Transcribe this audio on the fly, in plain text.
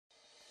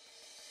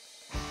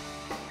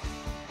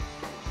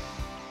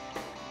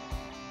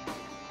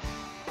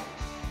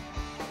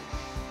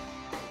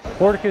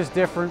Ortica is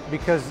different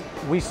because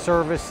we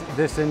service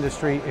this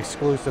industry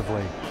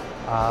exclusively.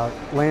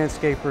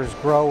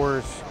 Landscapers,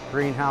 growers,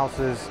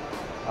 greenhouses.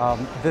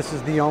 This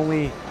is the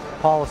only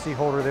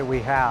policyholder that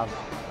we have,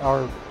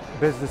 are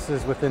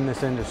businesses within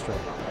this industry.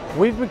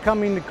 We've been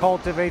coming to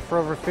Cultivate for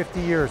over 50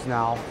 years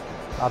now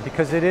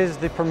because it is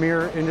the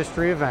premier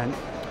industry event.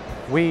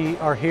 We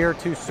are here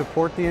to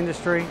support the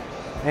industry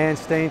and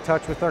stay in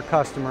touch with our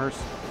customers.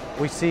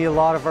 We see a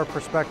lot of our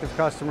prospective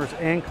customers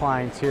and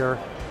clients here,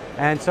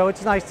 and so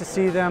it's nice to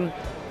see them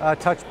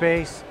touch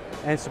base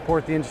and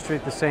support the industry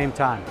at the same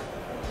time.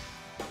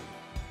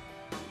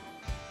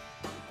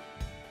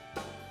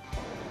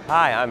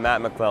 Hi, I'm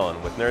Matt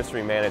McClellan with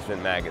Nursery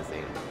Management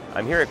Magazine.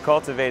 I'm here at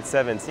Cultivate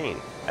 17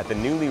 at the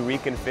newly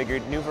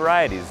reconfigured New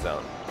Varieties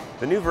Zone.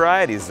 The New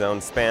Varieties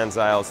Zone spans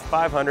aisles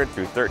 500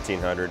 through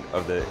 1300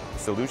 of the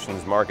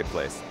Solutions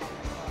Marketplace.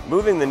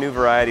 Moving the New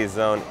Varieties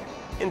Zone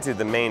into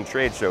the main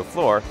trade show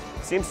floor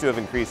seems to have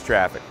increased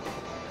traffic.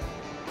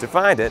 To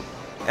find it,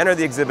 enter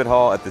the exhibit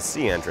hall at the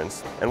C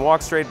entrance and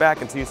walk straight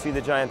back until you see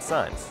the giant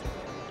signs.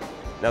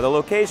 Now the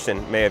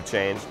location may have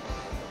changed,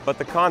 but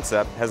the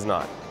concept has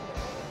not.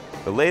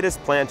 The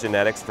latest plant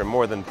genetics from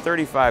more than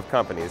 35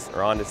 companies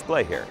are on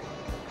display here.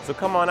 So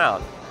come on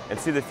out and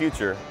see the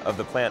future of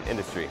the plant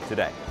industry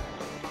today.